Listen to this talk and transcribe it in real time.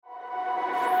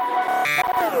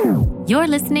You're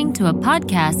listening to a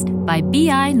podcast by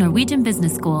BI Norwegian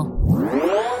Business School.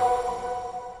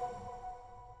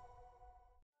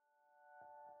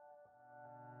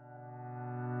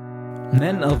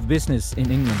 Men of business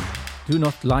in England do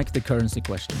not like the currency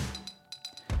question.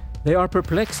 They are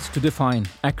perplexed to define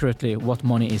accurately what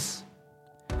money is.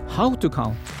 How to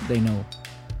count, they know,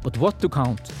 but what to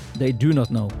count, they do not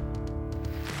know.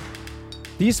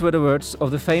 These were the words of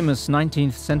the famous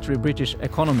 19th century British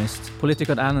economist,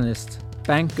 political analyst,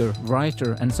 banker,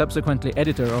 writer and subsequently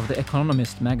editor of The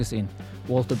Economist magazine,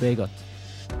 Walter Bagehot.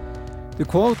 The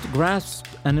quote grasps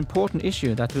an important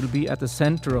issue that will be at the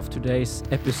center of today's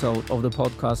episode of the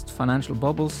podcast Financial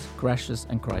Bubbles, Crashes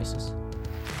and Crises.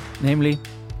 Namely,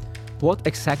 what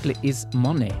exactly is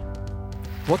money?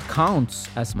 What counts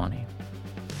as money?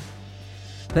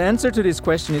 The answer to this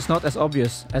question is not as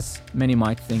obvious as many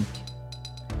might think.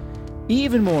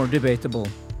 Even more debatable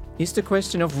is the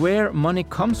question of where money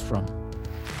comes from.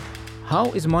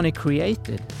 How is money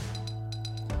created?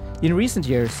 In recent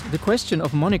years, the question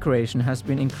of money creation has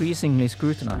been increasingly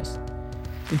scrutinized.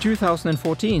 In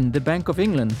 2014, the Bank of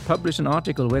England published an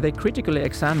article where they critically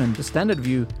examined the standard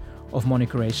view of money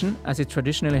creation as it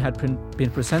traditionally had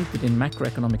been presented in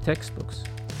macroeconomic textbooks.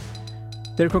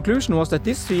 Their conclusion was that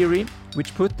this theory,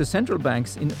 which put the central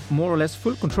banks in more or less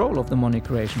full control of the money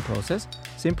creation process,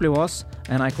 simply was,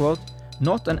 and I quote,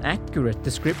 not an accurate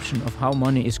description of how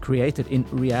money is created in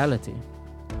reality.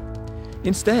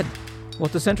 Instead,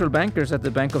 what the central bankers at the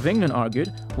Bank of England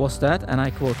argued was that, and I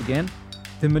quote again,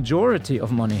 the majority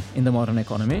of money in the modern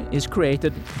economy is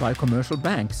created by commercial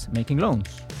banks making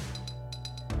loans.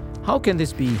 How can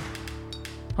this be?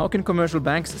 How can commercial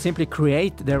banks simply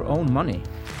create their own money?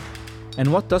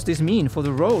 And what does this mean for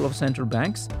the role of central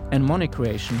banks and money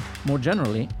creation more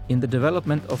generally in the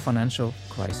development of financial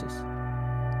crisis?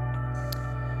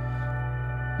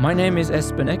 My name is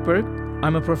Espen Eckberg.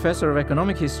 I'm a professor of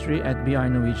economic history at BI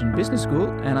Norwegian Business School,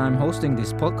 and I'm hosting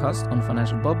this podcast on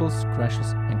financial bubbles,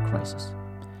 crashes and crises.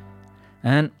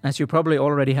 And as you probably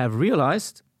already have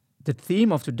realized, the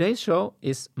theme of today's show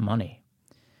is money.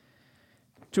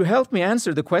 To help me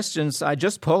answer the questions I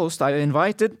just posed, I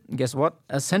invited, guess what,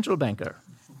 a central banker.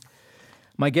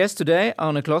 My guest today,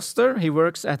 Arne Kloster, he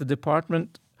works at the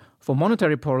Department for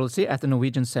Monetary Policy at the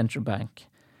Norwegian Central Bank.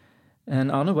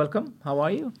 And Arne, welcome. How are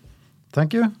you?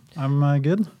 Thank you. I'm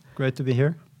good. Great to be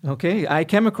here. Okay. I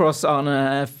came across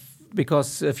Arne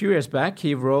because a few years back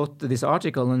he wrote this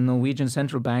article in Norwegian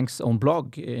Central Bank's own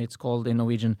blog. It's called in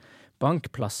Norwegian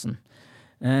Bankplassen.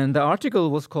 And the article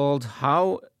was called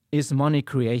How is Money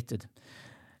Created?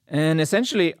 And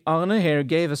essentially Arne here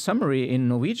gave a summary in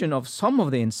Norwegian of some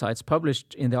of the insights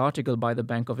published in the article by the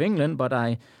Bank of England, but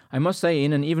I must say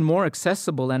in an even more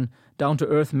accessible and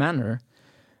down-to-earth manner.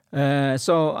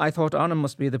 So I thought Arne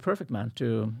must be the perfect man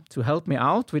to help me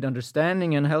out with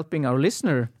understanding and helping our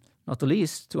listener, not the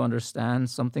least, to understand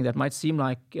something that might seem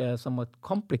like a somewhat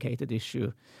complicated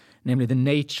issue, namely the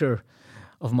nature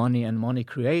of money and money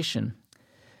creation.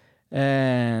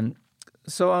 And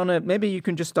so Arne, maybe you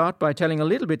can just start by telling a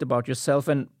little bit about yourself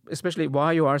and especially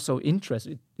why you are so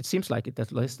interested. It seems like it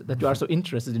at least that you are so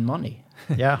interested in money.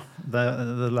 Yeah,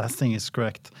 the last thing is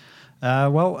correct.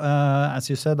 As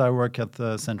you said, I work at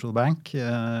the central bank.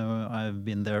 I've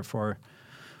been there for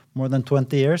more than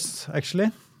 20 years, actually,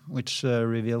 which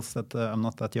reveals that I'm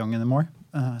not that young anymore.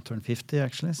 I turned 50,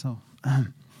 actually. So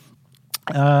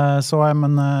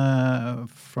I'm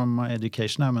from my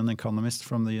education, I'm an economist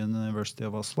from the University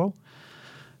of Oslo.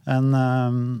 And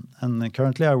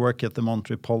currently I work at the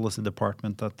Monetary Policy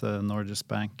Department at the Norges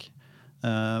Bank.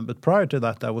 But prior to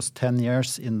that, I was 10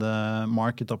 years in the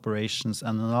Market Operations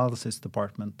and Analysis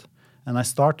Department. And I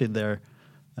started there.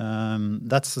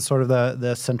 That's sort of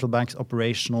the central bank's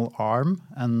operational arm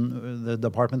and the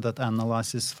department that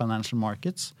analyzes financial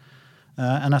markets.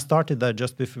 And I started there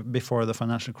just before the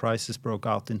financial crisis broke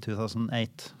out in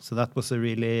 2008. So that was a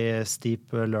really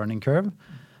steep learning curve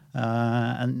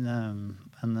and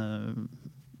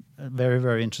very,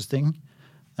 very interesting.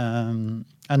 And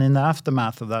in the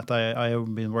aftermath of that, I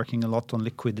have been working a lot on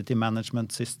liquidity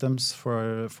management systems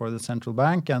for the central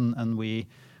bank, and we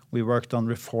worked on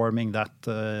reforming that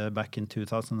back in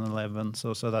 2011.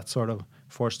 So that sort of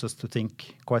forced us to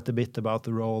think quite a bit about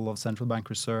the role of central bank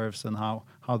reserves and how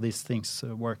these things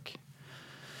work.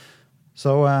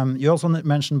 So you also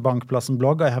mentioned Bankplassen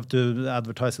blog. I have to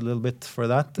advertise a little bit for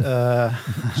that.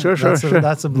 Sure.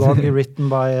 That's a blog written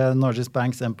by Norges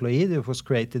Bank's employee. It was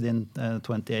created in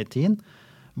 2018.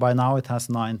 By now it has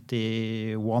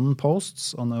 91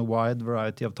 posts on a wide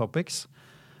variety of topics.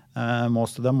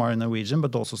 Most of them are in Norwegian,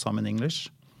 but also some in English.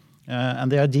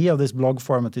 And the idea of this blog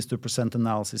format is to present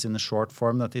analysis in a short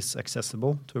form that is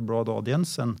accessible to a broad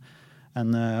audience, and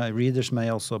readers may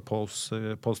also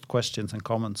post questions and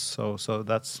comments. So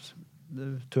that's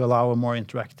to allow a more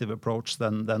interactive approach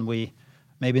than we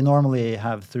maybe normally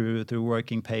have through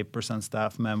working papers and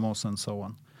staff memos and so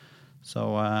on.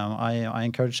 So I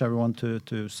encourage everyone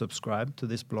to subscribe to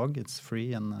this blog. It's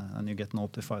free, and you get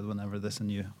notified whenever there's a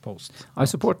new post. I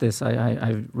support this.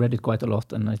 I've read it quite a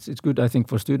lot, and it's good, I think,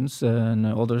 for students and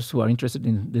others who are interested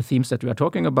in the themes that we are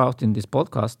talking about in this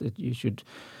podcast, that you should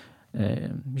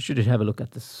have a look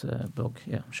at this blog.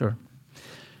 Yeah, sure.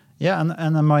 Yeah,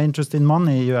 and my interest in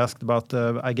money, you asked about,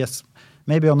 I guess,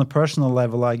 maybe on a personal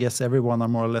level, I guess everyone are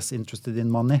more or less interested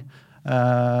in money.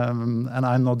 And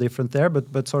I'm no different there,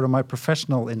 but sort of my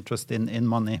professional interest in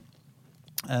money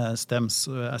stems,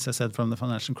 as I said, from the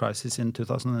financial crisis in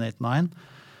 2008-09.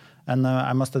 And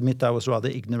I must admit I was rather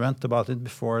ignorant about it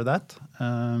before that.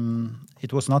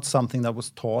 It was not something that was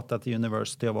taught at the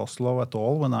University of Oslo at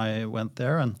all when I went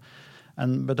there.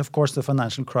 But of course the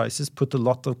financial crisis put a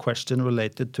lot of questions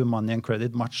related to money and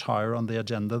credit much higher on the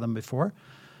agenda than before.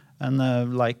 And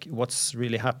like what's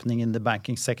really happening in the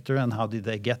banking sector and how did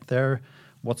they get there?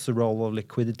 What's the role of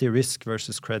liquidity risk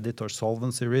versus credit or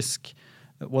solvency risk?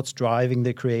 What's driving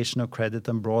the creation of credit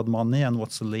and broad money, and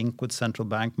what's the link with central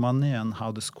bank money, and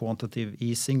how does quantitative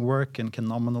easing work, and can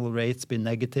nominal rates be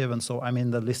negative? And so, I mean,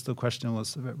 the list of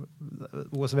questions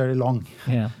was very long.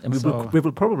 Yeah, and we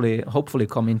will probably, hopefully,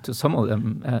 come into some of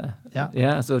them.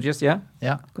 Yeah. So just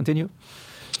continue.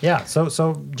 Yeah,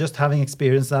 so just having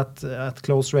experienced that at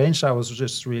close range, I was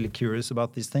just really curious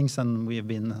about these things, and we've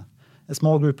been a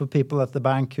small group of people at the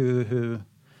bank who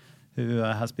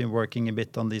has been working a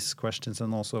bit on these questions,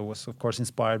 and also was, of course,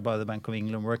 inspired by the Bank of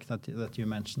England work that you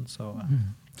mentioned. So,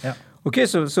 yeah. Okay,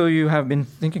 so you have been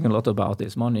thinking a lot about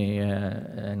this money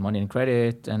and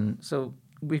credit, and so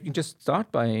we can just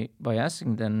start by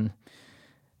asking then.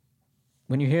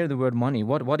 When you hear the word money,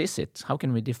 what is it? How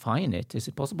can we define it? Is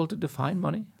it possible to define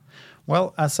money?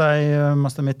 Well, as I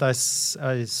must admit, I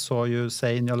saw you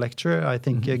say in your lecture, I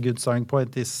think a good starting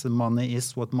point is money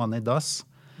is what money does.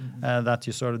 That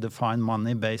you sort of define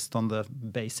money based on the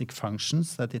basic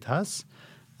functions that it has.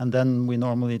 And then we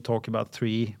normally talk about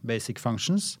three basic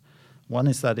functions. One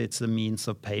is that it's a means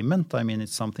of payment. I mean,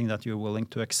 it's something that you're willing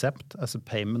to accept as a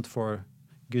payment for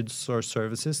goods or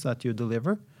services that you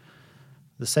deliver.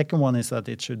 The second one is that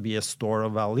it should be a store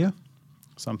of value,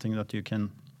 something that you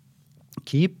can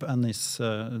keep and is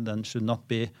then should not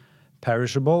be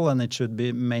perishable, and it should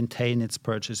maintain its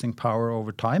purchasing power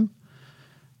over time.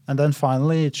 And then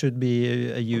finally, it should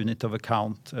be a unit of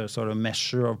account, a sort of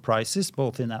measure of prices,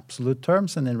 both in absolute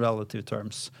terms and in relative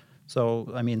terms. So,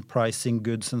 I mean, pricing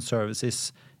goods and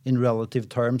services in relative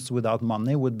terms without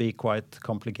money would be quite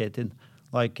complicated.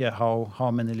 Like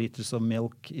how many liters of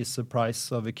milk is the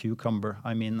price of a cucumber?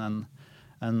 I mean,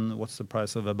 and what's the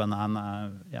price of a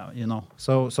banana? Yeah, you know.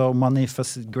 So money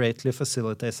greatly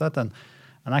facilitates that, and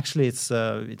actually it's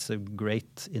a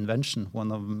great invention.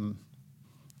 One of them.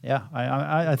 Yeah,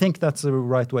 I think that's the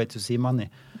right way to see money.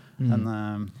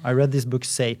 And I read this book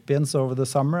Sapiens over the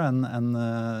summer,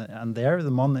 and there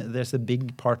the money, there's a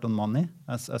big part on money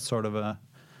as sort of a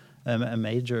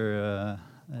major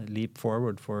leap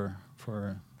forward for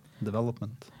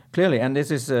development. Clearly, and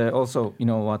this is also, you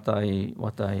know, what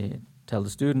I tell the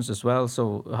students as well.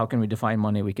 So how can we define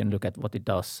money? We can look at what it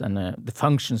does and the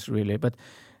functions really. But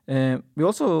we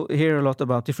also hear a lot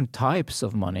about different types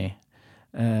of money.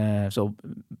 So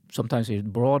sometimes we hear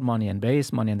broad money and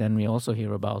base money, and then we also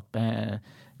hear about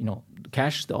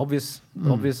cash, the obvious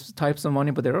types of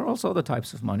money. But there are also other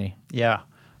types of money. Yeah,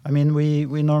 I mean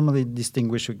we normally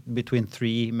distinguish between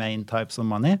three main types of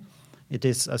money. It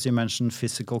is, as you mentioned,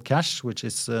 physical cash, which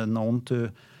is known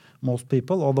to most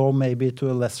people, although maybe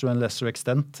to a lesser and lesser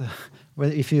extent.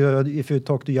 Well, if you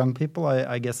talk to young people,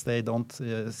 I guess they don't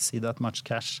see that much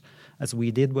cash as we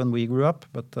did when we grew up.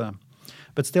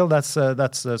 But still, that's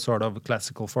a sort of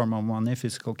classical form of money,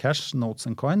 physical cash, notes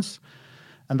and coins.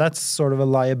 And that's sort of a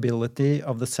liability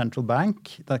of the central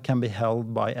bank that can be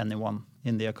held by anyone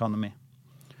in the economy.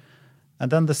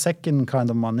 And then the second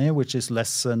kind of money, which is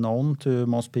less known to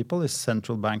most people, is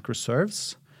central bank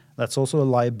reserves. That's also a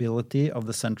liability of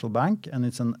the central bank, and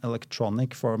it's an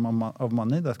electronic form of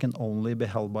money that can only be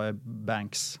held by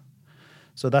banks.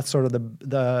 So that's sort of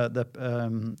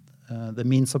the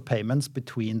means of payments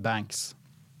between banks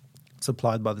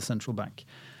supplied by the central bank.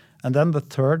 And then the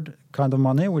third kind of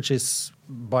money, which is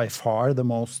by far the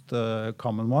most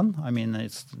common one, I mean,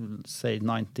 it's, say,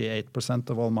 98%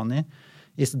 of all money,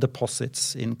 is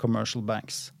deposits in commercial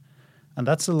banks. And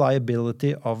that's a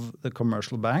liability of the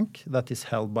commercial bank that is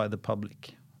held by the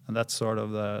public. And that's sort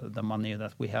of the money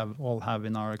that we all have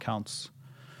in our accounts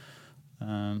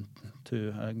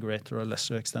to a greater or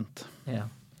lesser extent. Yeah.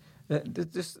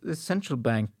 The central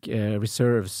bank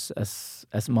reserves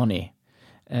as money.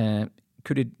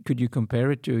 Could you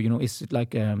compare it to, is it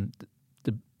like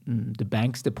the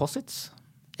bank's deposits?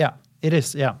 Yeah, it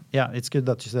is. Yeah. It's good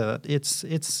that you say that.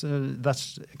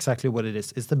 That's exactly what it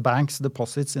is. It's the bank's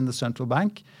deposits in the central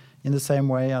bank, in the same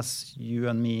way as you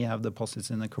and me have deposits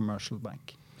in a commercial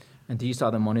bank. And these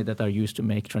are the money that are used to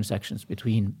make transactions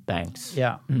between banks.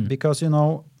 Yeah, because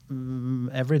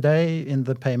every day in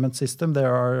the payment system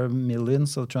there are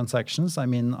millions of transactions. I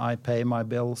mean, I pay my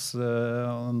bills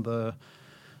on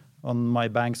my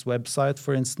bank's website,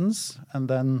 for instance, and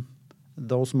then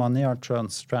those money are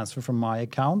transferred from my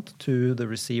account to the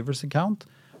receiver's account.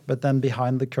 But then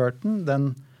behind the curtain,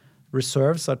 then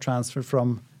reserves are transferred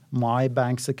from my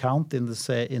bank's account in the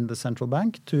central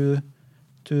bank to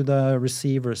the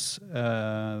receiver's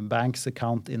bank's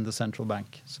account in the central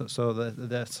bank. So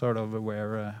that's sort of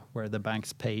where the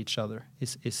banks pay each other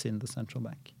is in the central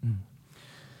bank.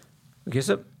 Okay,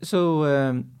 so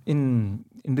in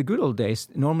the good old days,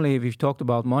 normally if you talked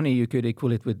about money, you could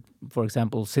equal it with, for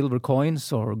example, silver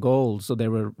coins or gold. So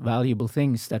there were valuable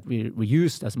things that we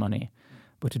used as money.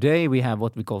 But today we have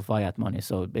what we call fiat money.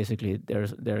 So basically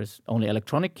there's only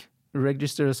electronic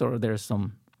registers, or there's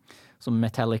some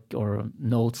metallic or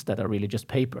notes that are really just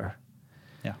paper.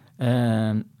 Yeah.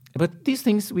 But these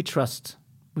things we trust.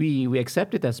 We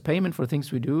accept it as payment for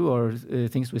things we do or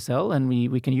things we sell, and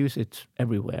we can use it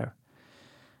everywhere.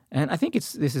 And I think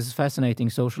this is a fascinating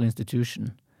social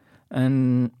institution.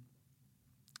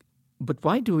 But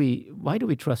why do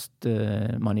we trust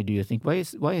money? Do you think?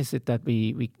 Why is it that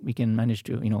we can manage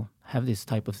to have this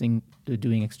type of thing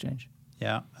doing exchange?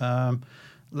 Yeah.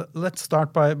 Let's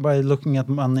start by looking at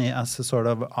money as a sort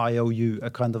of IOU, a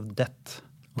kind of debt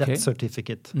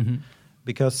certificate. Mm-hmm.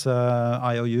 Because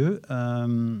IOU,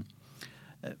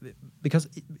 because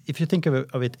if you think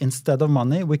of it, instead of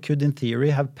money, we could in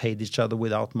theory have paid each other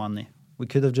without money. We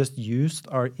could have just used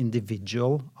our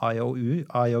individual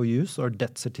IOUs or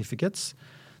debt certificates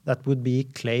that would be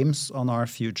claims on our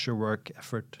future work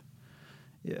effort.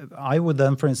 I would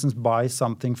then, for instance, buy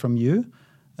something from you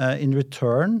in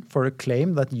return for a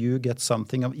claim that you get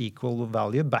something of equal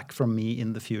value back from me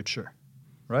in the future,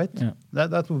 right? Yeah.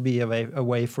 That would be a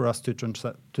way for us to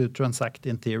transact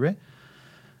in theory.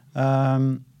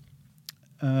 But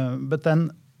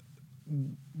then,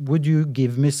 would you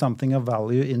give me something of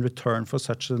value in return for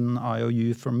such an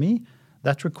IOU from me?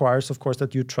 That requires, of course,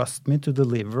 that you trust me to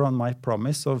deliver on my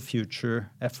promise of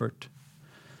future effort.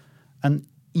 And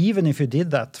even if you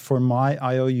did that for my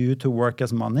IOU to work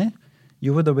as money,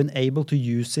 you would have been able to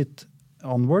use it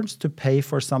onwards to pay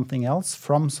for something else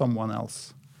from someone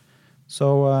else.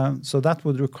 So that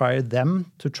would require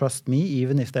them to trust me,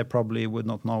 even if they probably would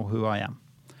not know who I am.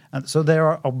 And so there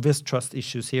are obvious trust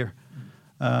issues here.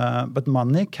 But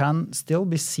money can still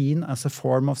be seen as a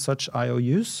form of such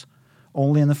IOUs,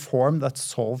 only in a form that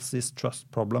solves this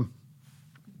trust problem.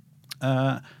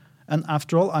 And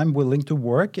after all, I'm willing to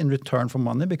work in return for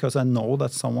money because I know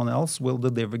that someone else will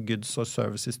deliver goods or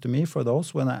services to me for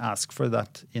those when I ask for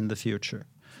that in the future.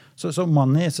 So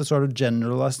money is a sort of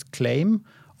generalized claim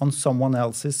on someone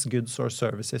else's goods or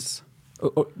services.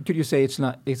 Or could you say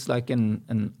it's like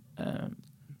an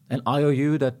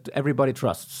IOU that everybody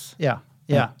trusts? Yeah.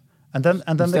 And then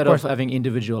instead of having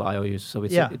individual IOUs, so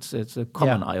it's a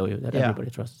common IOU that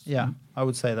everybody trusts. Yeah, I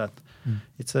would say that.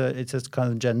 It's a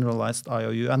kind of generalized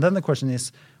IOU. And then the question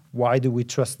is, why do we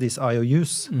trust these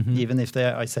IOUs, even if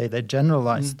I say they're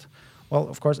generalized? Well,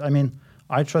 of course, I mean,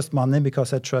 I trust money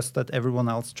because I trust that everyone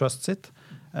else trusts it.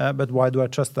 But why do I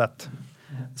trust that?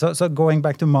 So going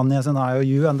back to money as an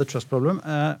IOU and the trust problem,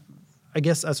 I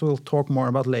guess as we'll talk more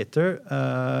about later,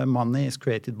 money is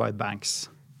created by banks.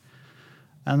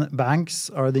 And banks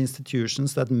are the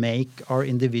institutions that make our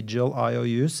individual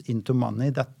IOUs into money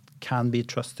that can be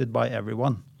trusted by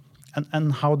everyone.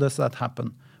 And how does that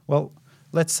happen? Well,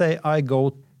 let's say I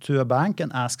go to a bank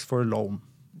and ask for a loan.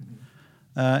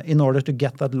 In order to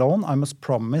get that loan, I must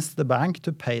promise the bank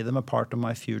to pay them a part of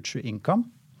my future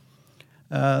income.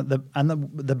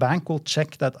 The bank will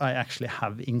check that I actually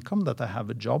have income, that I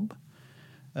have a job.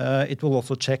 It will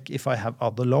also check if I have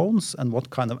other loans and what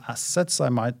kind of assets I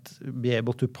might be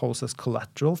able to pose as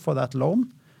collateral for that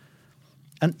loan.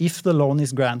 And if the loan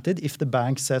is granted, if the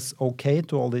bank says okay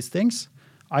to all these things,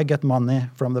 I get money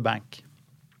from the bank.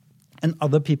 And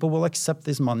other people will accept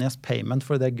this money as payment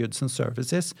for their goods and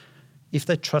services if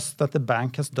they trust that the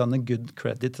bank has done a good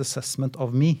credit assessment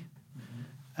of me.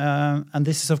 And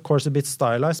this is, of course, a bit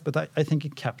stylized, but I think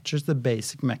it captures the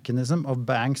basic mechanism of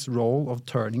banks' role of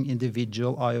turning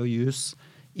individual IOUs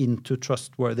into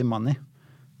trustworthy money.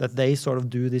 That they sort of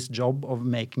do this job of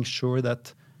making sure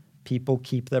that people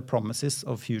keep their promises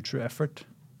of future effort.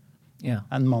 Yeah.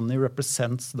 And money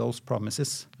represents those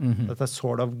promises that are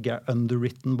sort of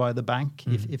underwritten by the bank,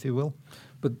 if you will.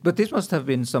 But this must have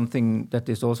been something that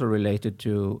is also related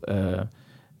to,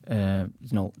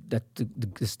 that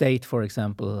the state, for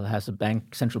example, has a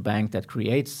central bank that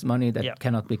creates money that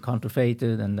cannot be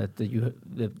counterfeited, and that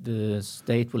the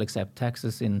state will accept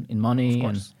taxes in money,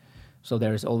 and so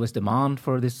there is always demand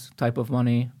for this type of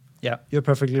money. Yeah, you're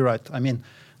perfectly right. I mean,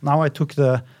 now I took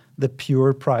the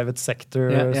pure private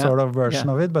sector sort of version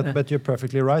of it, but you're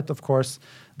perfectly right. Of course,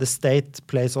 the state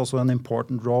plays also an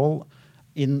important role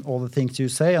in all the things you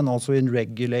say, and also in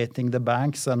regulating the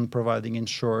banks and providing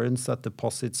insurance that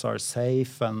deposits are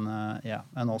safe, and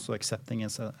and also accepting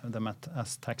them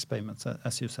as tax payments,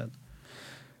 as you said.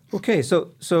 Okay,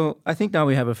 so I think now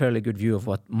we have a fairly good view of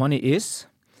what money is.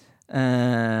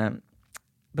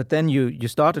 But then you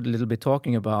started a little bit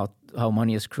talking about how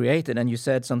money is created, and you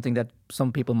said something that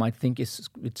some people might think is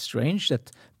a bit strange,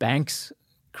 that banks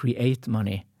create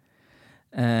money.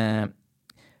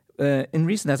 In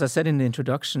recent, as I said in the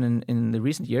introduction, in the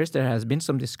recent years, there has been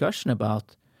some discussion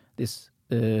about this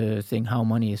thing, how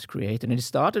money is created. And it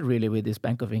started really with this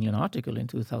Bank of England article in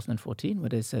 2014, where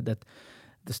they said that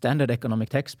the standard economic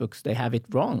textbooks, they have it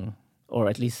wrong, or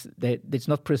at least it's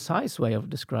not precise way of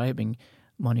describing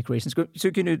money creation. So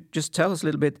can you just tell us a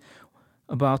little bit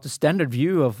about the standard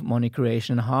view of money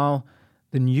creation, how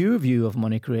the new view of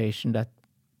money creation that,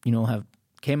 have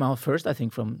came out first, I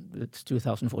think, from the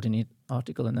 2014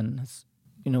 article, and then has,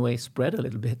 in a way, spread a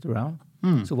little bit around.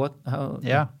 So how?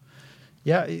 Yeah.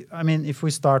 I mean, if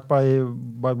we start by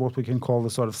what we can call the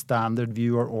sort of standard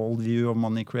view or old view of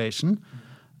money creation,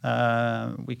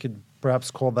 we could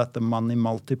perhaps call that the money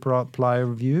multiplier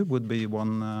view, would be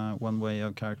one way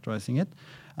of characterizing it,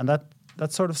 and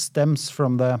that sort of stems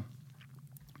from the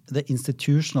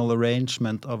institutional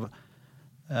arrangement of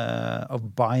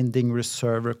binding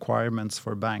reserve requirements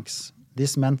for banks.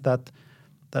 This meant that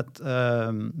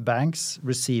banks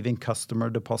receiving customer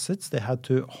deposits, they had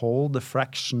to hold a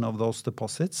fraction of those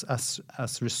deposits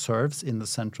as reserves in the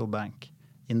central bank,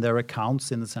 in their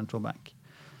accounts in the central bank.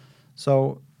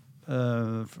 So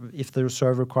if the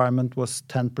reserve requirement was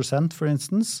 10%, for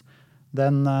instance,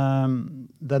 then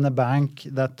a bank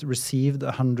that received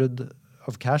 100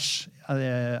 of cash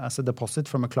as a deposit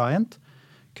from a client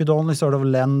could only sort of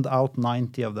lend out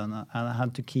 90 of them and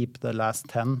had to keep the last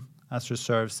 10 as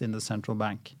reserves in the central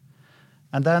bank.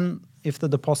 And then if the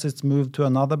deposits moved to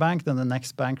another bank, then the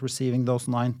next bank receiving those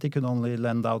 90 could only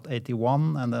lend out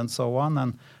 81, and then so on.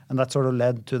 And that sort of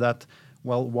led to that,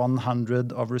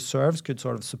 100 of reserves could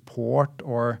sort of support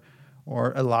or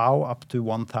allow up to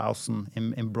 1,000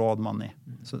 in broad money.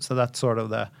 So that's sort of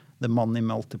the money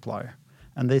multiplier.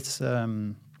 And this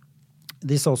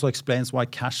also explains why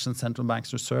cash and central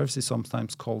banks reserves is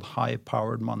sometimes called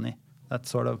high-powered money. That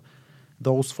sort of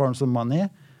those forms of money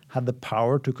had the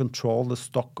power to control the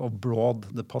stock of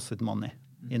broad deposit money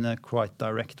in a quite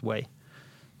direct way.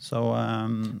 So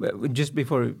just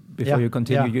before you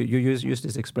continue, you use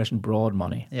this expression broad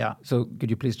money. Yeah. So could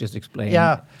you please just explain?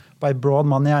 Yeah. By broad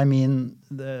money, I mean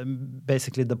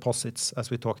basically deposits, as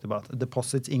we talked about,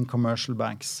 deposits in commercial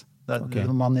banks.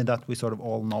 The money that we sort of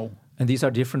all know. And these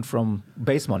are different from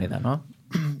base money then, huh?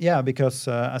 Yeah, because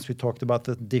as we talked about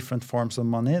the different forms of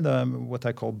money, what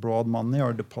I call broad money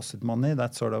or deposit money,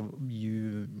 that's sort of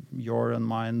your and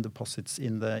mine deposits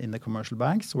in the commercial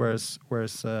banks, whereas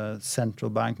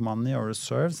central bank money or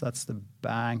reserves, that's the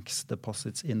bank's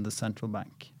deposits in the central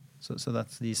bank. So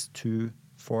that's these two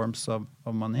forms of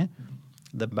money,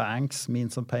 the bank's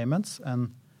means of payments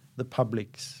and the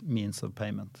public's means of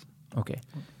payment. Okay.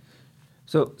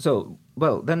 So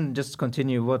well, then just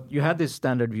continue. What you had this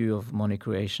standard view of money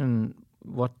creation.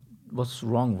 What's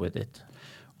wrong with it?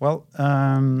 Well,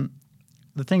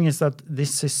 the thing is that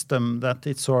this system that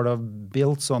it sort of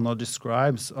builds on or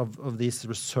describes of these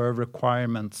reserve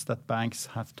requirements that banks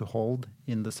have to hold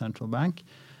in the central bank,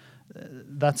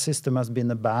 that system has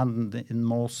been abandoned in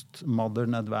most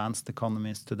modern advanced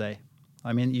economies today.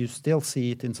 I mean, you still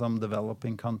see it in some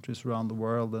developing countries around the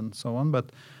world and so on,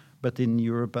 but in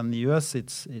Europe and the US,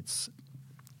 it's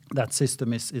that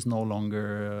system is no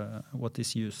longer what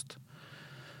is used.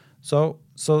 So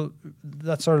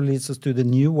that sort of leads us to the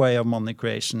new way of money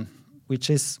creation, which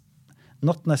is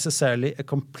not necessarily a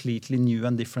completely new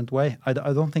and different way. I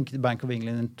don't think the Bank of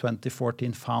England in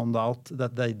 2014 found out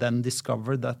that they then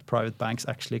discovered that private banks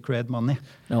actually create money.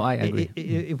 No, I agree.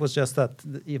 It was just that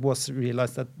it was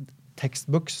realized that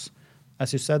textbooks,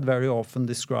 as you said, very often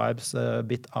describes a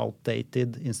bit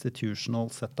outdated institutional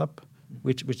setup,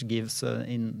 which gives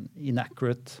an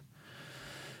inaccurate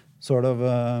sort of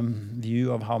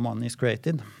view of how money is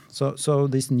created. So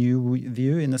this new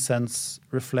view, in a sense,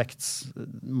 reflects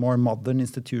more modern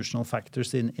institutional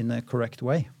factors in a correct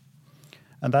way.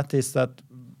 And that is that,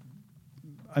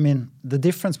 I mean, the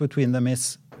difference between them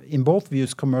is, in both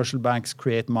views, commercial banks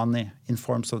create money in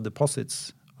forms of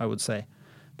deposits, I would say.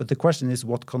 But the question is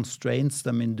what constrains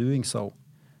them in doing so.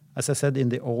 As I said, in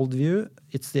the old view,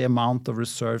 it's the amount of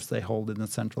reserves they hold in the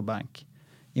central bank.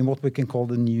 In what we can call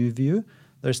the new view,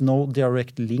 there's no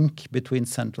direct link between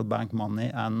central bank money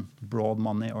and broad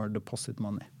money or deposit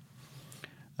money.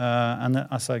 And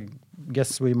as I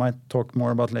guess we might talk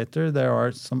more about later, there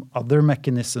are some other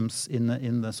mechanisms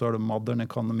in the sort of modern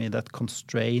economy that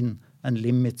constrain and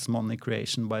limits money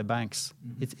creation by banks.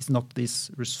 Mm-hmm. It's not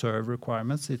these reserve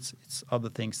requirements, it's other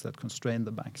things that constrain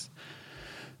the banks.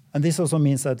 And this also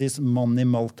means that this money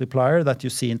multiplier that you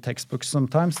see in textbooks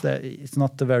sometimes, it's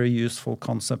not a very useful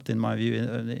concept in my view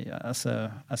as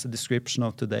a description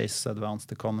of today's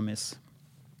advanced economies.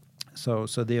 So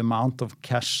the amount of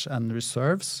cash and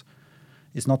reserves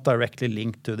is not directly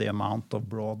linked to the amount of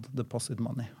broad deposit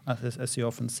money, as you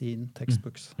often see in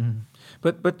textbooks. Mm-hmm.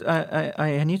 But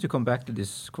I need to come back to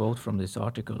this quote from this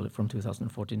article from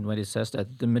 2014, where it says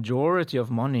that the majority of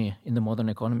money in the modern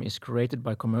economy is created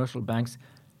by commercial banks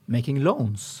making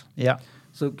loans. Yeah.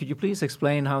 So could you please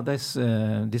explain how this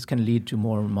can lead to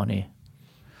more money?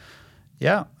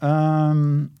 Yeah.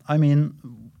 I mean,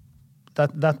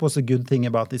 that was a good thing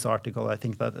about this article. I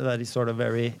think that is sort of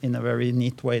in a very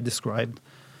neat way described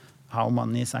how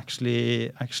money is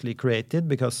actually created.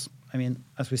 Because I mean,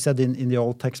 as we said in the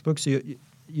old textbooks, you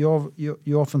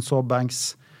often saw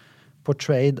banks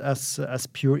portrayed as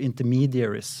pure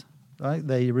intermediaries. Right?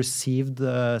 They received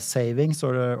savings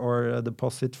or a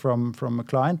deposit from a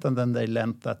client, and then they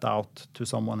lent that out to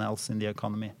someone else in the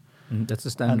economy. That's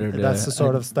a standard. And that's a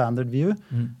sort of standard view,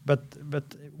 but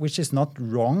which is not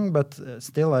wrong. But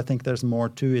still, I think there's more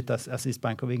to it, as this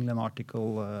Bank of England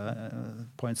article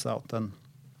points out. And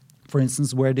for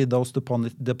instance, where did those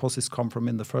deposits come from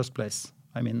in the first place?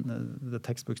 I mean, the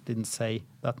textbooks didn't say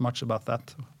that much about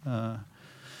that.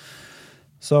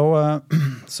 So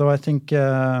I think,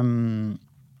 I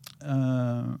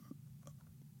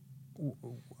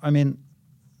mean,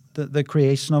 the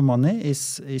creation of money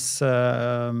is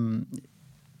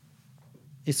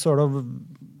sort of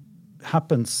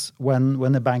happens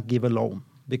when a bank give a loan.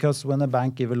 Because when a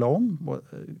bank give a loan,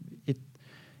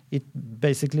 it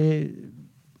basically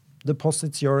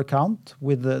deposits your account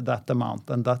with that amount,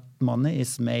 and that money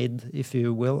is made, if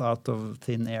you will, out of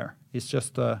thin air. It's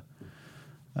just a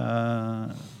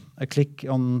click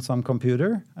on some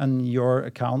computer, and your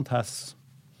account has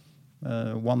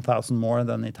 1,000 more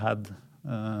than it had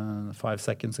 5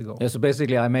 seconds ago. Yeah, so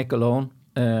basically, I make a loan.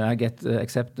 I get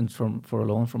acceptance for a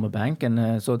loan from a bank,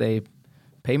 and so they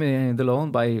pay me the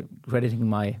loan by crediting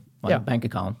my bank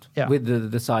account with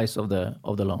the size of the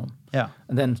loan. Yeah,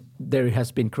 and then there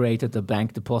has been created a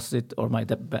bank deposit, or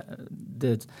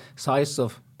the size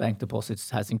of bank deposits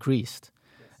has increased,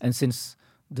 and since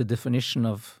the definition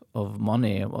of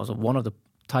money, also one of the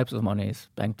types of money is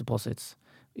bank deposits.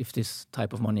 If this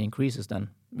type of money increases, then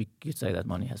we could say that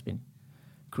money has been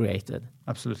created.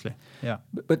 Absolutely, yeah.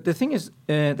 But the thing is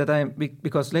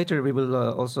because later we will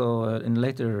also, in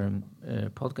later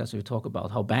podcasts, we talk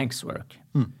about how banks work.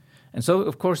 And so,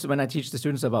 of course, when I teach the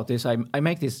students about this, I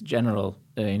make this general,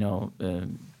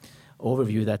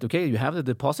 overview that, okay, you have the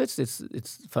deposits,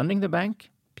 it's funding the bank,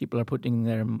 people are putting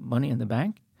their money in the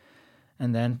bank,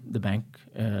 and then the bank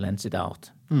lends it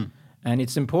out. And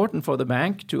it's important for the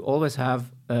bank to always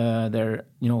have their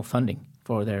funding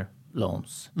for their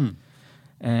loans.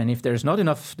 And if there's not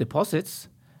enough deposits,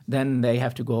 then they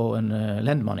have to go and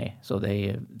lend money. So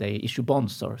they issue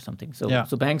bonds or something.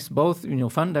 So banks both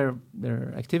fund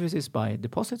their activities by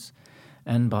deposits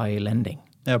and by lending.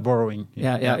 Yeah, borrowing.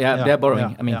 Yeah, they're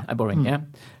borrowing. Borrowing.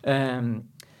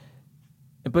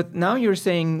 But now you're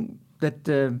saying that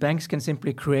banks can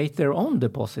simply create their own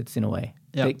deposits in a way.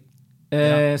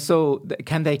 So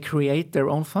can they create their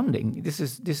own funding?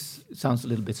 This sounds a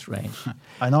little bit strange.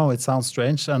 I know it sounds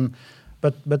strange,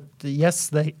 but yes,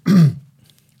 they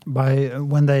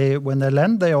when they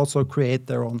lend, they also create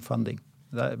their own funding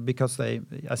because they,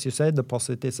 as you say,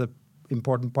 deposit is an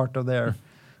important part of their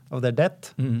their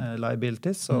debt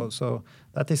liabilities. So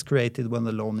that is created when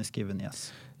the loan is given,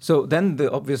 yes. So then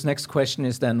the obvious next question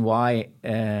is then why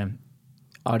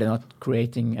are they not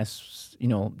creating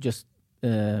just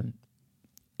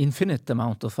infinite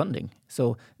amount of funding?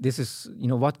 So this is,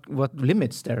 what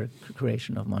limits their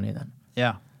creation of money then?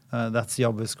 Yeah, that's the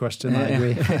obvious question. I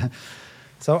agree.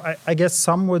 So I guess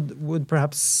some would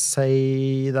perhaps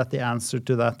say that the answer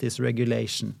to that is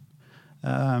regulation.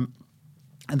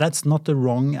 And that's not the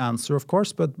wrong answer, of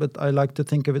course, but I like to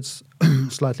think of it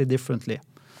slightly differently.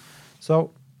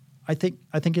 So I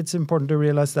think it's important to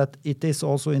realize that it is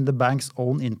also in the bank's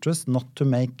own interest not to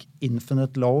make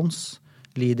infinite loans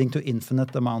leading to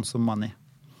infinite amounts of money.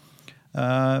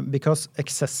 Because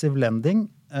excessive lending,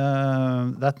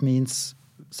 that means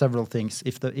several things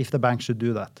if the bank should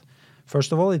do that.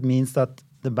 First of all, it means that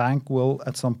the bank will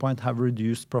at some point have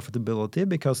reduced profitability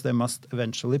because they must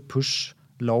eventually push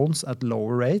loans at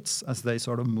lower rates as they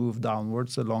sort of move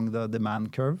downwards along the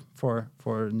demand curve for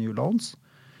new loans,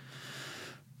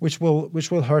 which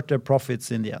will hurt their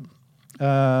profits in the end.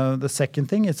 The second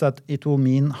thing is that it will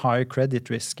mean higher credit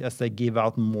risk as they give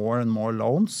out more and more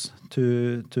loans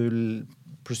to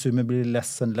presumably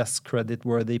less and less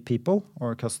credit-worthy people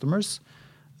or customers.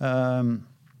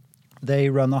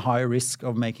 They run a higher risk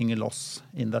of making a loss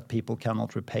in that people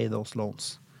cannot repay those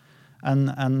loans.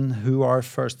 And who are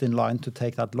first in line to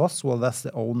take that loss? Well, that's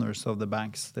the owners of the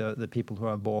banks, the people who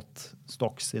have bought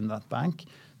stocks in that bank.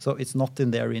 So it's not in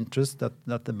their interest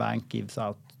that the bank gives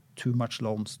out too much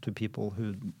loans to people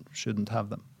who shouldn't have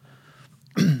them.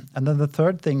 And then the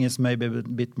third thing is maybe a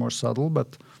bit more subtle,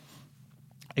 but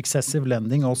excessive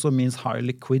lending also means higher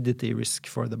liquidity risk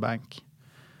for the bank.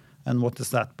 And what does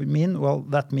that mean? Well,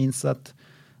 that means that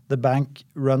the bank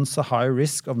runs a high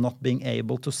risk of not being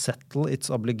able to settle its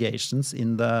obligations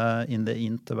in the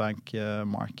interbank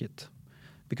market.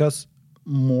 Because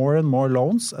more and more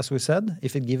loans, as we said,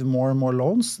 if it gives more and more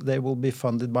loans, they will be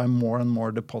funded by more and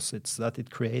more deposits that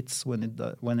it creates when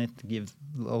it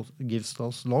gives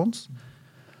those loans.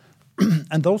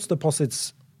 And those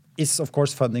deposits is, of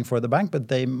course, funding for the bank, but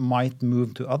they might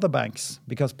move to other banks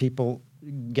because people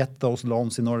get those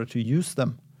loans in order to use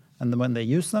them. And when they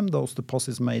use them, those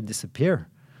deposits may disappear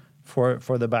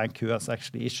for the bank who has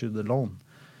actually issued the loan.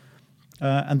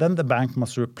 And then the bank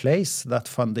must replace that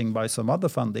funding by some other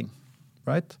funding,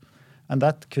 right? And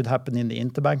that could happen in the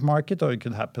interbank market, or it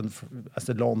could happen as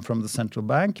a loan from the central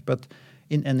bank. But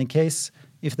in any case,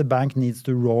 if the bank needs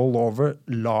to roll over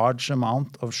large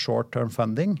amount of short-term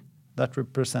funding, that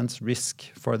represents risk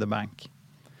for the bank.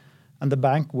 And the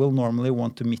bank will normally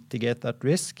want to mitigate that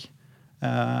risk,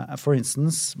 for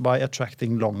instance, by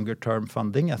attracting longer-term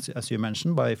funding, as you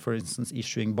mentioned, by, for instance,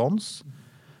 issuing bonds.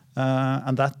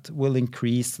 And that will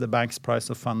increase the bank's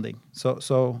price of funding.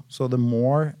 So the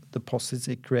more deposits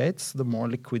it creates, the more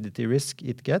liquidity risk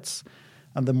it gets,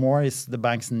 and the more is the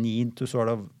bank's need to sort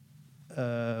of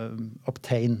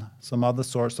obtain some other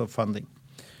source of funding.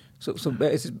 So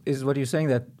is what you're saying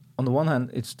that on the one hand,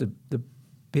 it's the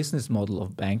business model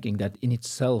of banking that in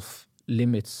itself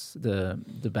limits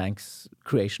the bank's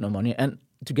creation of money, and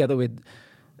together with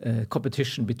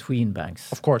competition between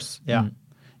banks. Of course, yeah.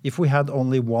 If we had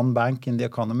only one bank in the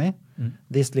economy,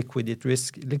 this liquidity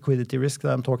risk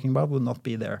that I'm talking about would not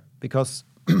be there, because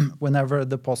whenever a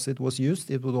deposit was used,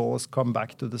 it would always come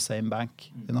back to the same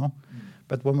bank, you know.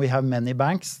 But when we have many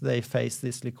banks, they face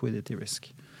this liquidity risk.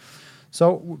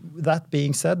 So that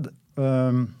being said, I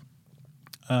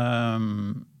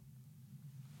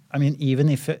mean, even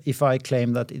if I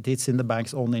claim that it is in the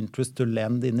bank's own interest to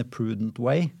lend in a prudent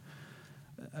way,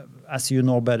 as you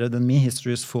know better than me,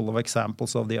 history is full of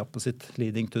examples of the opposite,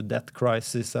 leading to debt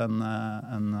crisis and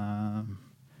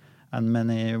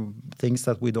many things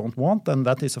that we don't want. And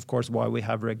that is, of course, why we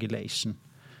have regulation.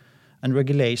 And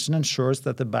regulation ensures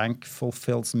that the bank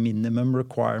fulfills minimum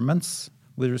requirements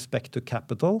with respect to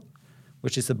capital,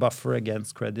 which is a buffer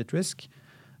against credit risk,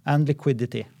 and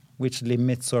liquidity, which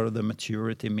limits sort of the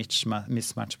maturity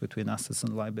mismatch between assets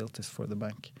and liabilities for the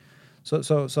bank.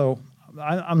 So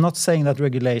I'm not saying that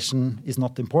regulation is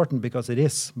not important, because it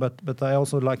is, but I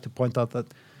also like to point out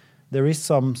that there is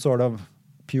some sort of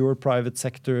pure private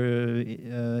sector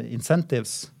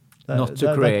incentives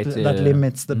that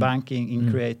limits the banking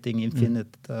in creating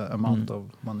infinite amount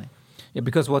of money. Yeah,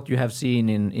 because what you have seen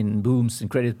in booms, in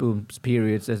credit booms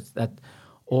periods, is that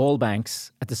all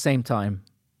banks at the same time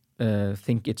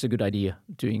think it's a good idea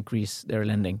to increase their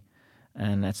lending,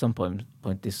 and at some point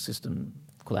this system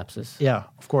collapses. Yeah,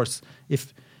 of course.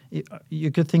 If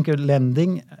you could think of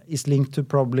lending is linked to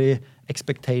probably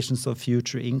expectations of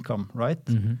future income, right?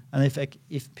 And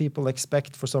if people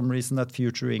expect for some reason that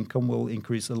future income will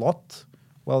increase a lot,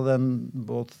 well, then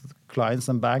both clients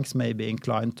and banks may be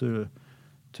inclined to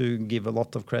give a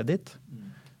lot of credit.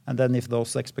 And then if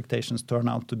those expectations turn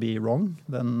out to be wrong,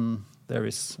 then there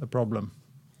is a problem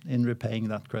in repaying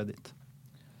that credit.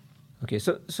 Okay,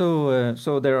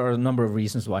 so there are a number of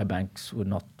reasons why banks would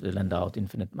not lend out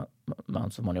infinite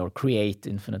amounts of money or create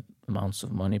infinite amounts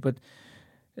of money. But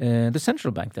the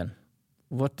central bank then,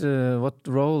 what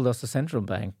role does the central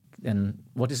bank and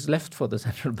what is left for the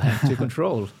central bank to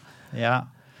control?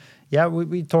 Yeah,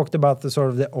 we talked about the sort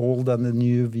of the old and the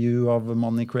new view of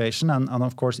money creation, and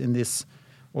of course in this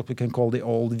what we can call the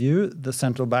old view, the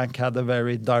central bank had a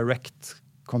very direct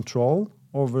control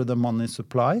over the money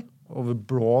supply, over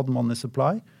broad money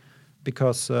supply,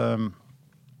 because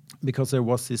there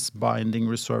was this binding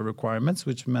reserve requirements,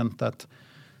 which meant that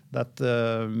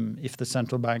if the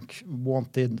central bank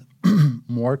wanted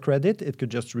more credit, it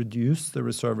could just reduce the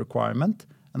reserve requirement,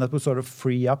 and that would sort of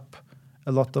free up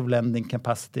a lot of lending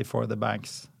capacity for the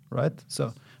banks, right?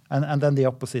 So, and then the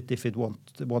opposite if it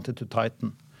wanted to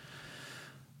tighten.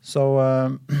 So,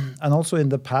 and also in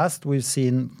the past, we've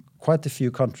seen quite a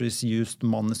few countries used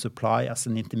money supply as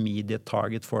an intermediate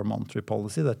target for monetary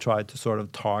policy that tried to sort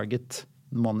of target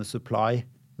money supply.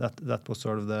 That was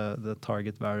sort of the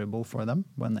target variable for them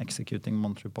when executing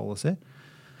monetary policy.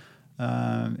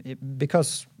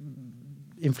 Because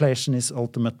inflation is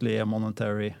ultimately a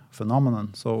monetary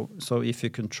phenomenon. So if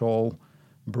you control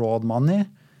broad money,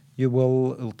 you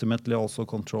will ultimately also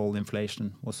control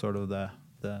inflation, was sort of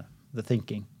the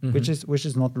thinking, which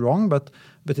is not wrong, but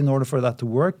in order for that to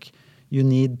work, you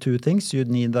need two things. You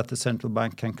need that the central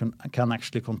bank can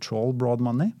actually control broad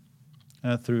money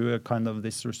through a kind of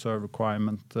this reserve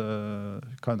requirement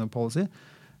kind of policy.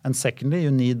 And secondly,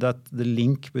 you need that the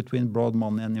link between broad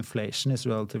money and inflation is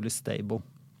relatively stable.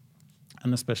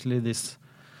 And especially this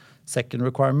second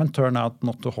requirement turned out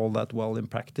not to hold that well in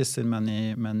practice in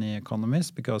many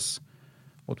economies, because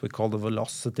what we call the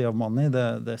velocity of money,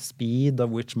 the speed of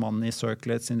which money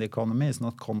circulates in the economy, is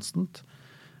not constant.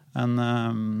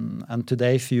 And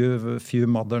today, few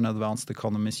modern advanced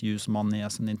economies use money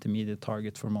as an intermediate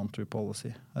target for monetary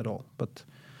policy at all. But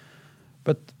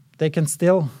they can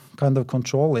still kind of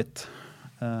control it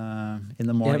in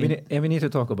the more. Yeah, we need to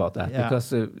talk about that, because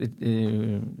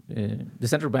the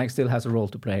central bank still has a role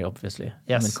to play, obviously,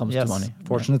 when it comes to money.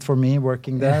 Fortunate for me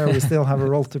working there, we still have a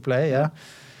role to play. Yeah.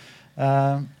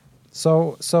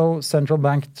 So central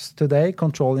banks today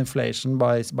control inflation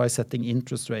by setting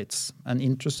interest rates, and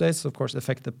interest rates, of course,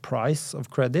 affect the price of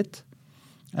credit,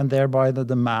 and thereby the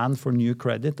demand for new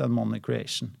credit and money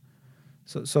creation.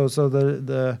 So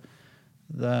the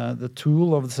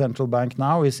tool of the central bank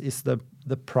now is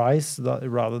the price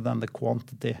rather than the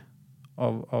quantity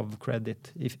of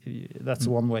credit. If that's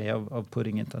one way of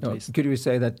putting it, at least. Could we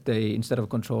say that they, instead of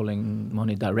controlling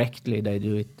money directly, they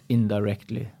do it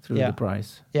indirectly through the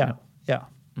price? Yeah.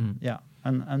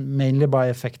 And mainly by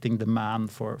affecting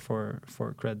demand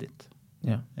for credit.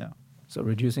 Yeah. So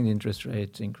reducing the interest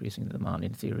rate, increasing the demand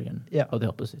in theory, and or the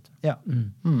opposite. Yeah.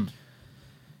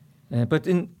 But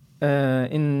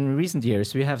in recent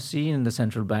years, we have seen the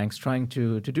central banks trying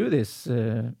to do this,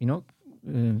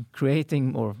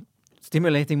 creating or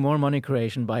stimulating more money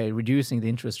creation by reducing the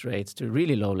interest rates to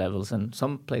really low levels, and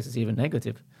some places even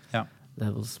negative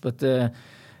levels. But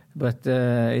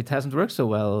it hasn't worked so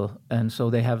well, and so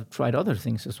they have tried other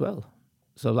things as well.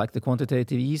 So like the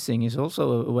quantitative easing is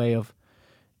also a way of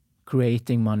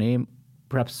creating money,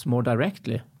 perhaps more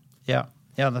directly. Yeah,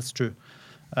 that's true.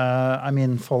 I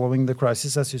mean, following the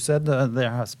crisis, as you said,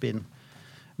 there has been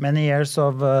many years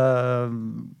of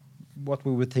what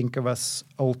we would think of as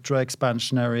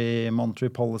ultra-expansionary monetary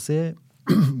policy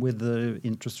with the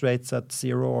interest rates at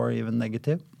zero or even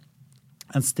negative.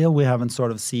 And still we haven't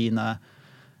sort of seen a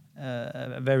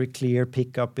very clear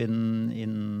pickup in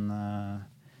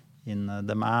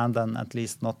demand, and at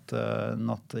least not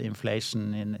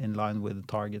inflation in line with the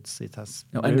targets. It has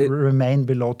remained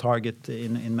below target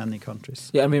in many countries.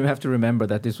 Yeah, I mean, we have to remember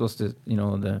that this was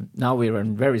now we're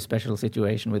in a very special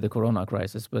situation with the corona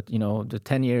crisis, but the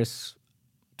 10 years,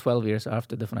 12 years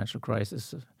after the financial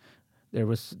crisis, there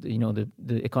was,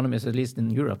 the economies, at least in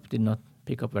Europe, did not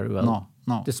pick up very well.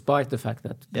 No. Despite the fact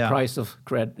that the price of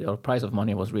credit or price of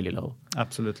money was really low.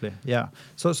 Absolutely, yeah.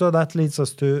 So that leads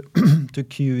us to to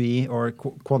QE, or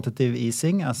quantitative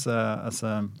easing, as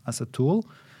a tool,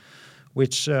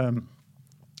 which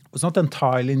was not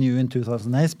entirely new in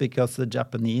 2008, because the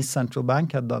Japanese central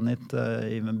bank had done it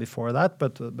even before that.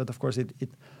 But of course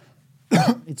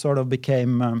it sort of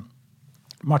became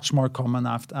much more common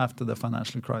after the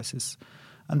financial crisis.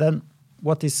 And then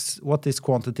what is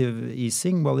quantitative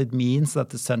easing? Well, it means that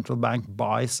the central bank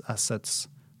buys assets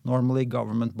normally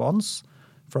government bonds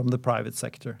from the private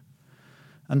sector.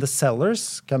 And the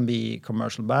sellers can be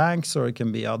commercial banks, or it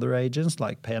can be other agents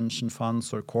like pension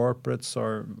funds or corporates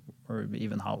or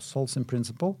even households in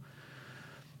principle.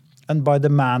 And by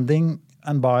demanding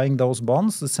and buying those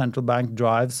bonds, the central bank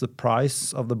drives the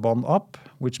price of the bond up,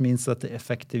 which means that the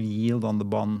effective yield on the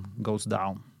bond goes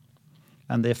down.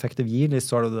 And the effective yield is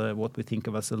sort of what we think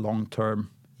of as a long-term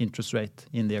interest rate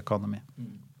in the economy.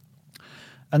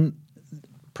 And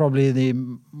probably the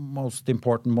most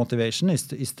important motivation is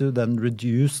to then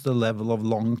reduce the level of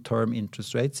long-term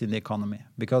interest rates in the economy,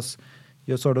 because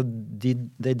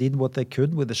they did what they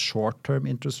could with the short-term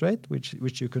interest rate,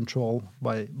 which you control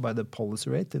by the policy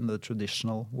rate in the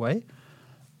traditional way.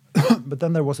 But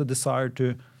then there was a desire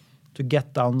to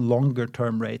get down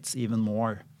longer-term rates even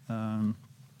more.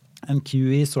 And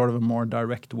QE is sort of a more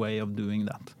direct way of doing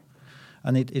that.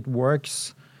 And it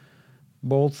works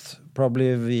both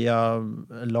probably via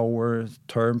a lower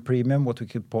term premium, what we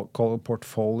could call a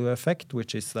portfolio effect,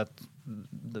 which is that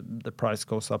the price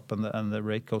goes up and the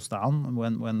rate goes down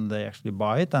when they actually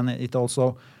buy it. And it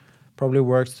also probably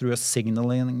works through a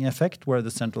signaling effect where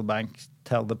the central bank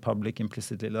tell the public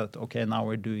implicitly that, okay, now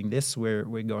we're doing this, we're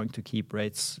going to keep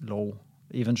rates low,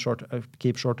 even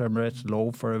keep short-term rates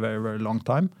low for a very, very long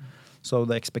time. So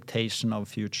the expectation of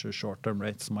future short-term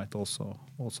rates might also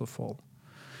fall.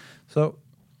 So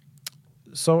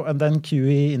and then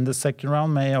QE in the second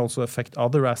round may also affect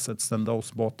other assets than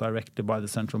those bought directly by the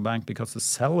central bank, because the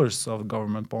sellers of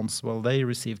government bonds, well, they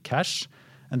receive cash,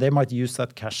 and they might use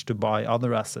that cash to buy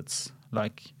other assets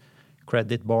like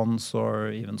credit bonds or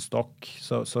even stock.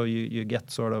 So you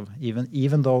get sort of,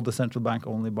 even though the central bank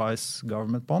only buys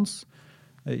government bonds,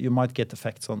 you might get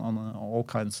effects on all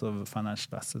kinds of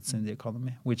financial assets in the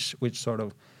economy, which sort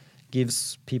of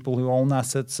gives people who own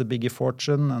assets a bigger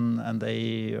fortune, and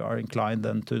they are inclined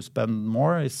then to spend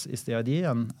more is the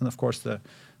idea. And of course,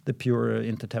 the pure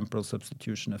intertemporal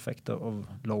substitution effect of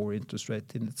lower interest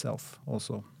rate in itself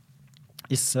also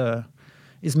is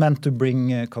meant to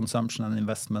bring consumption and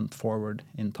investment forward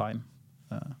in time.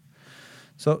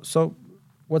 So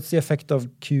what's the effect of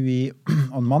QE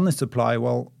on money supply?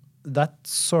 Well, that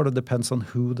sort of depends on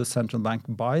who the central bank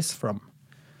buys from.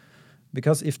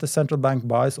 Because if the central bank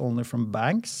buys only from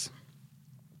banks,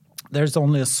 there's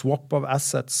only a swap of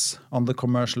assets on the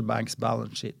commercial bank's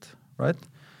balance sheet, right?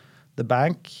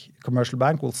 The commercial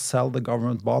bank will sell the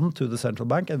government bond to the central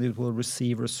bank, and it will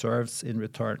receive reserves in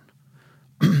return.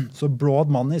 So broad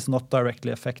money is not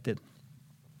directly affected.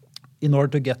 In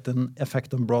order to get an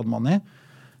effect on broad money,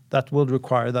 that will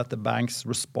require that the banks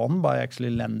respond by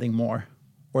actually lending more,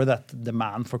 or that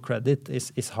demand for credit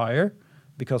is higher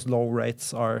because low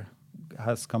rates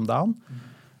has come down,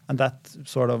 and that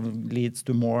sort of leads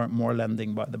to more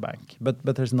lending by the bank.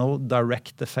 But there's no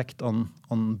direct effect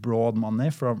on broad money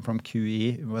from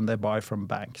QE when they buy from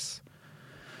banks.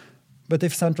 But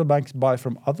if central banks buy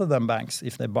from other than banks,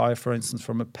 if they buy, for instance,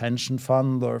 from a pension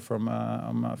fund or from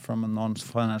a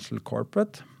non-financial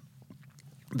corporate,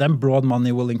 then broad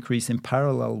money will increase in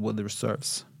parallel with the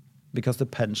reserves, because the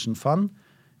pension fund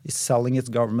is selling its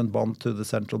government bond to the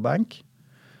central bank.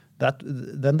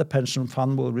 Then the pension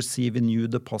fund will receive a new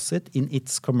deposit in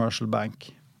its commercial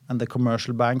bank. And the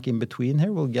commercial bank in between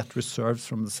here will get reserves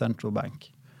from the central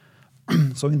bank.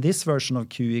 So in this version of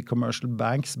QE, commercial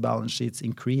banks' balance sheets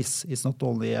increase. It's not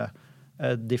only a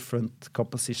different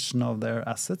composition of their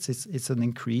assets, it's an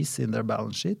increase in their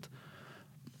balance sheet.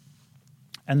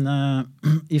 And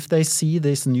if they see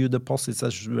these new deposits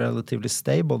as relatively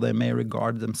stable, they may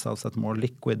regard themselves as more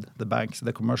liquid,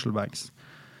 the commercial banks.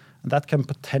 And that can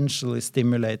potentially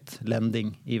stimulate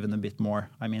lending even a bit more.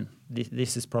 I mean,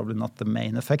 this is probably not the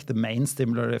main effect. The main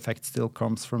stimulator effect still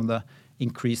comes from the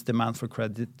increased demand for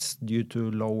credits due to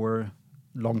lower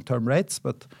long-term rates.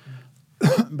 But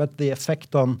the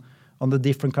effect on the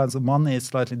different kinds of money is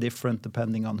slightly different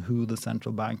depending on who the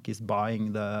central bank is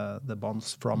buying the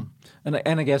bonds from. And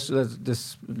I guess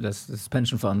this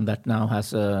pension fund that now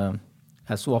has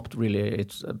swapped really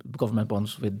its government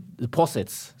bonds with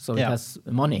deposits, so it has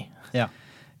money. Yeah,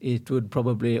 it would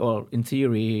probably, or in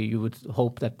theory, you would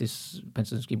hope that this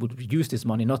pension scheme would use this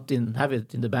money, not have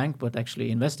it in the bank, but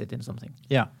actually invest it in something.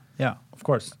 Yeah, of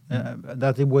course.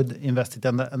 That it would invest it,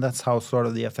 and that's how sort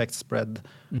of the effects spread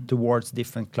towards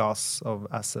different class of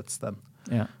assets then.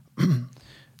 Yeah.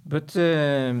 But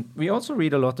we also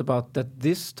read a lot about that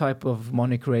this type of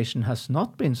money creation has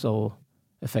not been so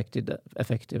effective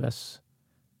as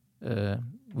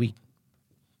we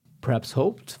perhaps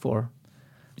hoped for.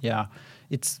 Yeah,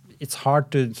 it's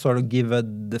hard to sort of give a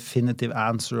definitive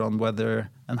answer on whether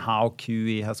and how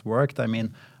QE has worked. I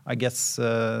mean, I guess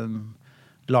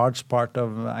large part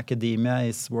of academia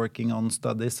is working on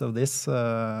studies of this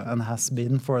and has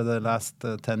been for the last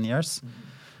 10 years.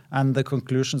 And the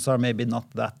conclusions are maybe not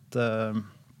that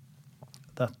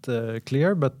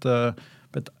clear, but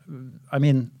I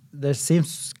mean, there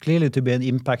seems clearly to be an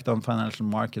impact on financial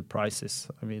market prices,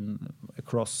 I mean,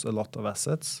 across a lot of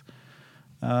assets.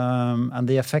 And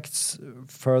the effects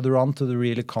further on to the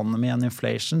real economy and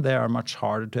inflation, they are much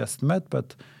harder to estimate,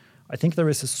 but I think there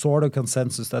is a sort of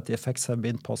consensus that the effects have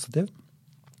been positive.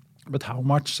 But how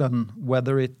much and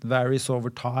whether it varies over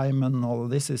time and all of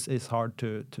this is hard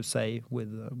to say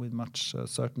with much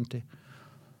certainty.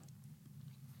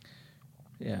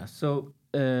 Yeah, so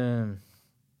I'm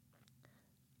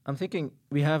thinking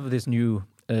we have this new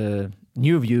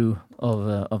view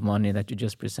of money that you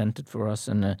just presented for us,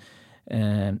 and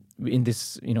in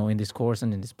this course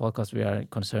and in this podcast, we are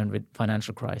concerned with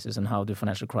financial crisis and how the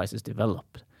financial crisis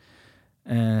developed.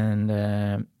 And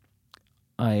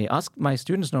I ask my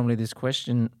students normally this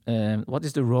question: what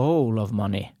is the role of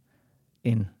money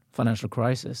in financial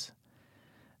crisis?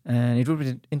 And it would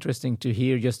be interesting to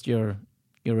hear just your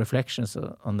reflections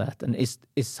on that. And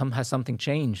has something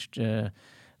changed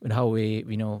with how we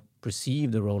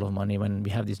perceive the role of money when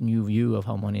we have this new view of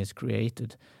how money is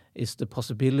created? Is the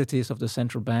possibilities of the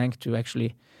central bank to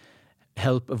actually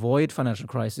help avoid financial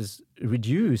crisis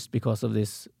reduced because of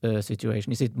this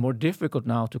situation? Is it more difficult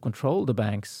now to control the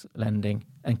bank's lending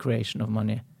and creation of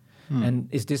money? And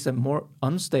is this a more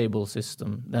unstable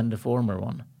system than the former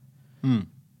one?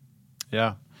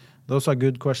 Yeah, those are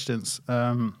good questions.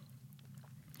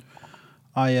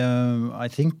 I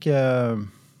think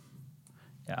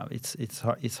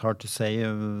it's hard to say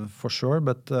for sure,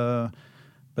 but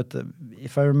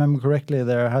if I remember correctly,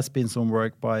 there has been some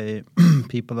work by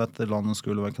people at the London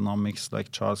School of Economics,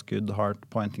 like Charles Goodhart,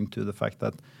 pointing to the fact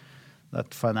that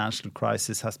financial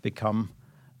crisis has become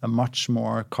a much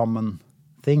more common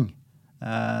thing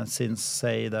since,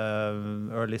 say, the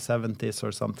early 70s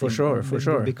or something. For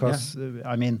sure. Because,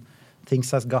 I mean,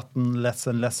 things has gotten less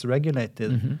and less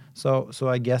regulated. Mm-hmm. So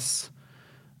I guess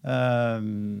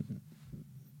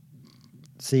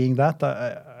seeing that,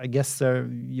 I guess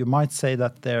you might say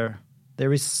that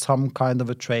there is some kind of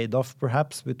a trade-off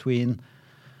perhaps between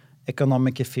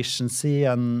economic efficiency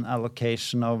and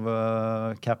allocation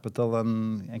of capital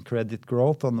and credit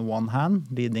growth on the one hand,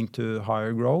 leading to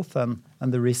higher growth, and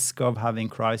the risk of having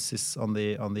crisis on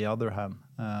the other hand.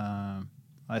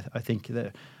 I think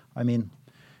that, I mean,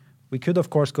 we could, of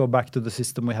course, go back to the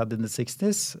system we had in the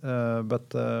 60s, but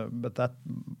that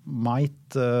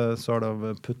might sort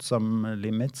of put some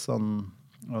limits on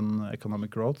economic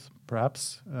growth,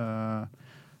 perhaps,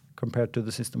 compared to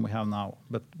the system we have now.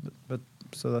 But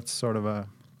so that's sort of a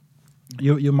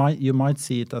you might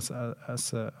see it as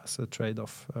a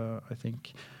trade-off, I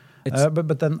think.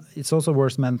 But then it's also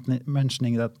worth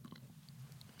mentioning that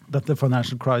the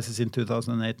financial crisis in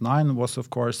 2008-9 was, of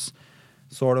course,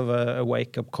 sort of a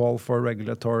wake-up call for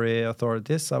regulatory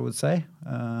authorities, I would say.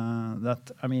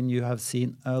 That, I mean, you have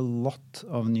seen a lot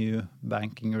of new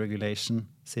banking regulation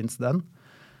since then,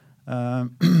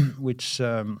 which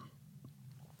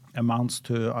amounts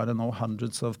to, I don't know,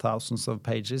 hundreds of thousands of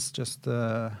pages just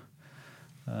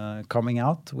coming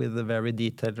out with a very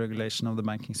detailed regulation of the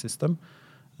banking system.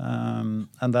 And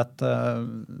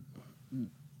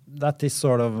that is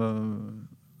sort of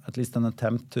at least an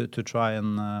attempt to try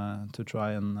and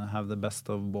have the best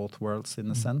of both worlds, in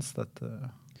a sense that.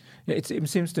 Yeah, it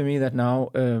seems to me that now,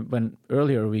 when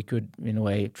earlier we could, in a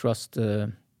way, trust.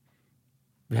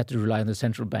 We had to rely on the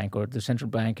central bank, or the central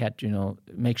bank had to,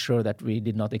 make sure that we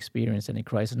did not experience any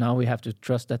crisis. Now we have to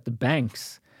trust that the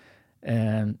banks,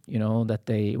 that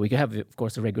we have, of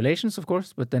course, the regulations, of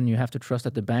course, but then you have to trust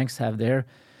that the banks have their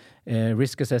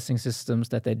risk assessing systems,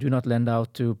 that they do not lend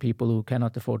out to people who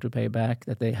cannot afford to pay back,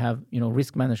 that they have,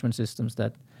 risk management systems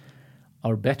that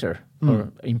are better or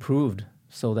improved,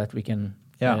 so that we can.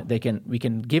 Yeah. We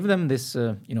can give them this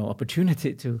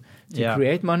opportunity to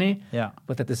create money,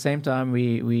 but at the same time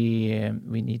we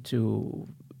need to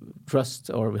trust,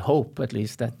 or we hope at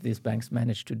least, that these banks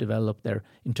manage to develop their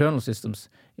internal systems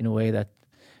in a way that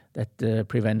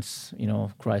prevents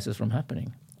crisis from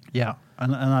happening. Yeah,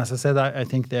 and as I said, I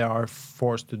think they are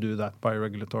forced to do that by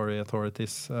regulatory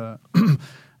authorities,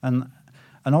 and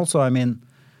also, I mean,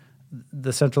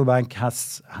 the central bank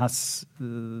has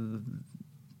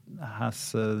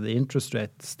the interest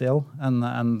rate still,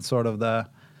 and sort of the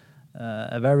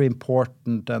a very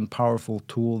important and powerful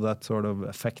tool that sort of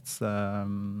affects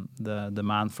the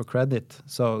demand for credit.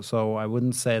 So I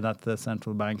wouldn't say that the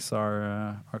central banks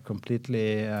are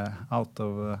completely out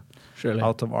of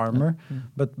armor.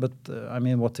 But I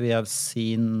mean, what we have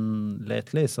seen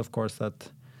lately is, of course,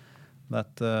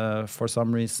 that for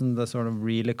some reason the sort of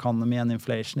real economy and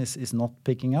inflation is not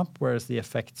picking up, whereas the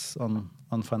effects on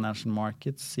financial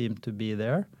markets seem to be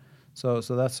there. So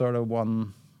that's sort of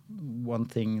one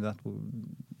thing that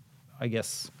I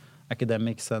guess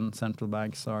academics and central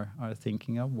banks are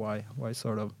thinking of. Why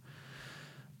sort of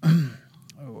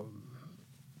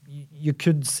you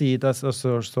could see it as a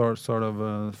sort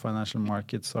of financial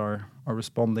markets are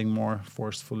responding more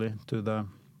forcefully to the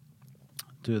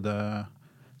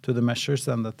measures,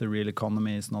 and that the real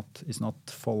economy is not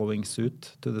following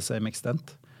suit to the same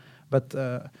extent. But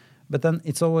then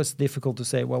it's always difficult to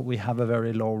say, well, we have a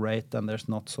very low rate and there's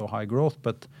not so high growth.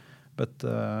 But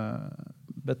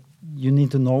you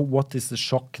need to know what is the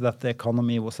shock that the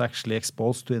economy was actually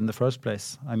exposed to in the first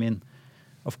place. I mean,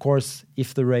 of course,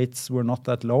 if the rates were not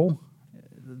that low,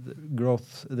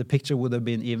 the picture would have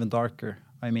been even darker.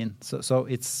 I mean, so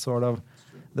it's sort of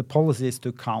the policy is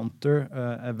to counter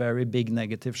a very big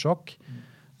negative shock,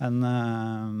 and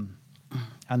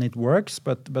it works.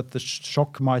 But the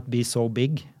shock might be so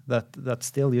big that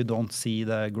still you don't see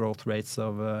the growth rates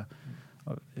of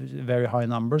very high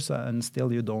numbers, and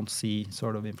still you don't see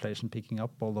sort of inflation picking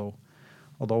up. Although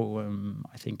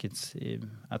I think it's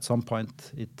at some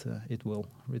point it will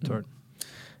return.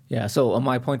 Yeah. So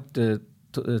my point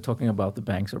talking about the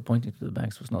banks or pointing to the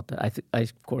banks was not that.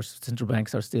 Of course, central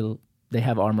banks are still, they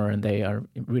have armor and they are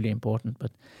really important.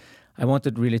 But I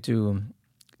wanted really to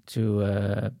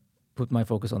put my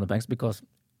focus on the banks, because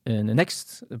in the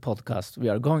next podcast we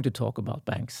are going to talk about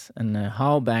banks and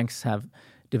how banks have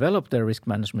developed their risk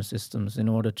management systems in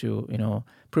order to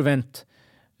prevent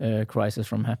crisis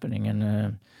from happening.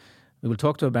 And we will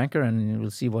talk to a banker and we'll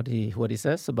see what he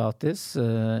says about this,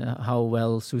 how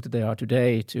well suited they are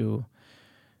today to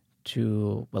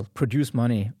produce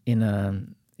money in a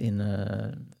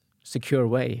secure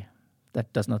way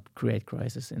that does not create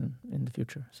crisis in the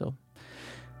future. So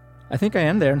I think I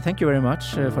end there, and thank you very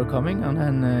much for coming,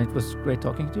 and it was great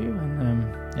talking to you. And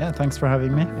yeah, thanks for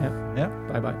having me. Yeah.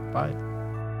 Bye. Bye.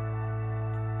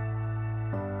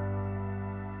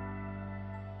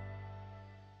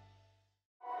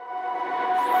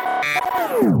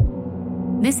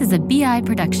 This is a BI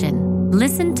production.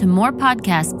 Listen to more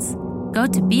podcasts. Go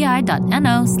to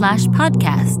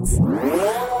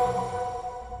bi.no/podcasts.